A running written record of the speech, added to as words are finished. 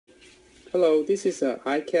Hello, this is an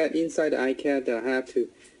iCade. Inside the iCade, I have to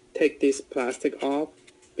take this plastic off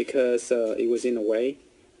because it was in the way.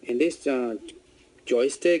 And this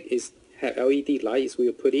joystick have LED light. It's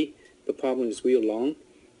real pretty. The problem is real long.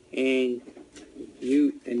 And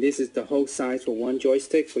this is the whole size for one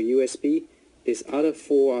joystick for USB. This other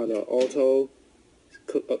four are the auto,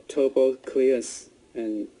 turbo, clearance,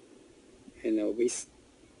 and let me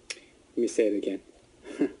say it again.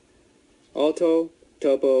 Auto,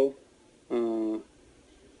 turbo,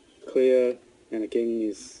 clear, and again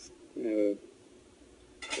is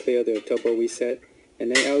clear the turbo reset,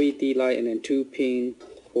 and then LED light, and then 2 pin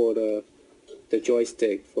for the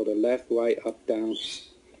joystick for the left, right, up, down.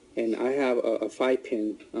 And I have a 5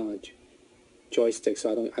 pin joystick,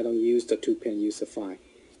 so I don't use the 2 pin, use the 5.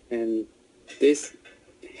 And this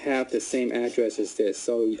have the same address as this,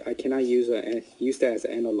 so I cannot use that as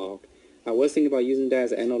an analog. I was thinking about using that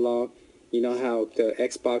as an analog. You know how the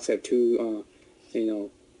Xbox have two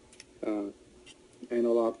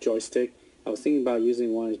analog joystick. I was thinking about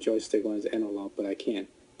using one as joystick, one as analog, but I can't.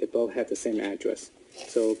 They both have the same address.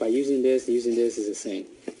 So by using this is the same.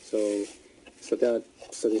 So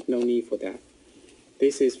there's no need for that.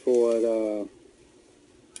 This is for the,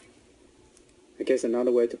 I guess,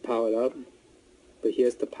 another way to power it up. But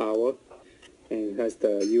here's the power, and it has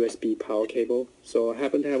the USB power cable. So I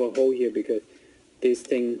happen to have a hole here because this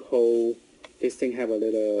thing have a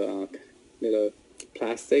little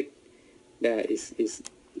plastic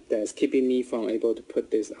that's keeping me from able to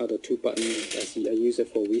put this other 2 buttons as I use it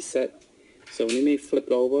for reset. So let me flip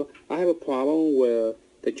it over. I have a problem where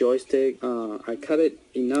the joystick, I cut it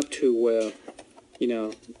enough to where,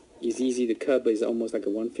 it's easy to cut, but it's almost like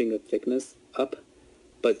a 1 finger thickness up.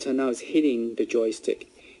 But turn out it's hitting the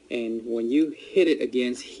joystick. And when you hit it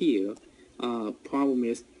against here, problem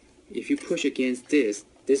is, if you push against this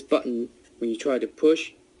button, when you try to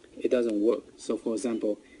push, it doesn't work. So for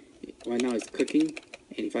example, right now it's clicking,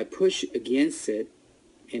 and if I push against it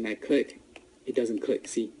and I click, it doesn't click.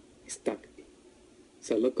 See, it's stuck.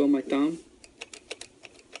 So look on my thumb,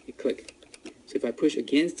 it click. So if I push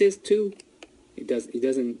against this too, it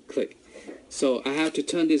doesn't click. So I have to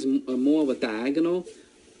turn this more of a diagonal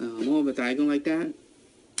like that,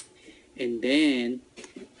 and then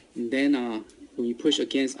when you push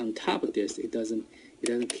against on top of this, it doesn't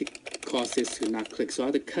cause this to not click. So I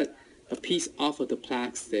have to cut a piece off of the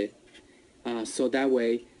plastic, so that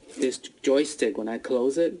way this joystick, when I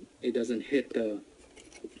close it, it doesn't hit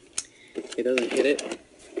it,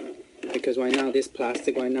 because right now this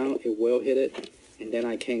plastic it will hit it, and then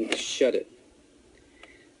I can't shut it.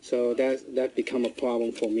 So that become a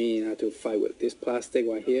problem for me, and I have to fight with this plastic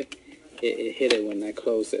right here. It hit it when I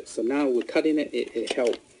close it. So now with cutting it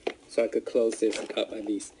helped, so I could close this up at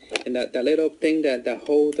least. And that little thing that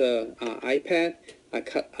hold the iPad,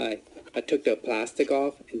 I took the plastic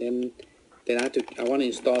off, and then I want to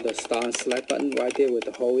install the start and select button right there where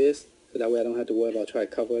the hole is, so that way I don't have to worry about trying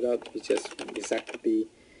to cover it up. It's just exactly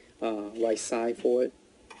the right side for it.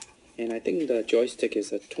 And I think the joystick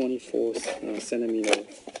is a 24 centimeter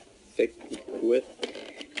thick width.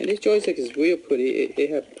 And this joystick is real pretty. It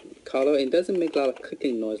have color. It doesn't make a lot of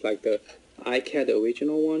clicking noise like the iCade, the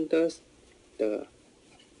original one, does. The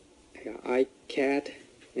iCade,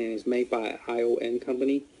 and it's made by ION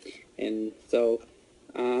company. And so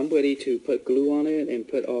I'm ready to put glue on it and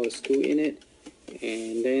put all the screw in it.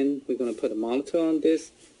 And then we're going to put a monitor on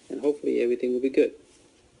this, and hopefully everything will be good.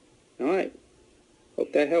 Alright.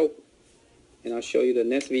 Hope that helped. And I'll show you the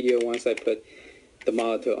next video once I put the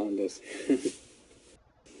monitor on this.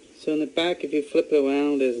 So in the back, if you flip it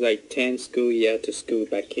around, there's like 10 screws you have to screw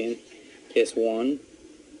back in. Here's 1,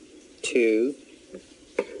 2,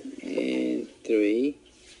 and 3.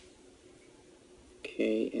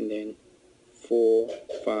 Okay, and then 4,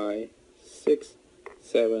 5, 6,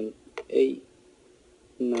 7, 8,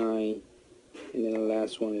 9, and then the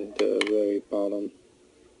last one is the very bottom.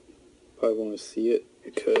 Probably want to see it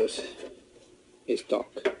because it's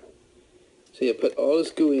dark. So you put all the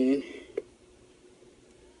screw in,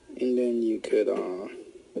 and then you could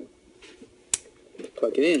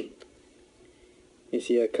plug it in. You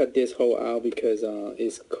see, I cut this hole out because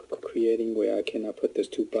it's creating where I cannot put this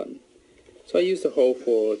 2 button. So I use the hole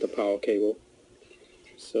for the power cable,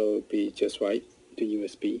 so it'll be just right, the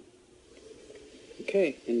USB.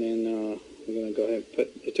 Okay, and then we're gonna go ahead and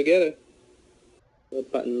put it together. The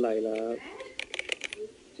button light up.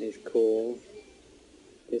 It's cool.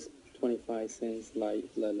 This 25-cent light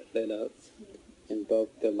lit up, and both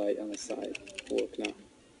the light on the side work now.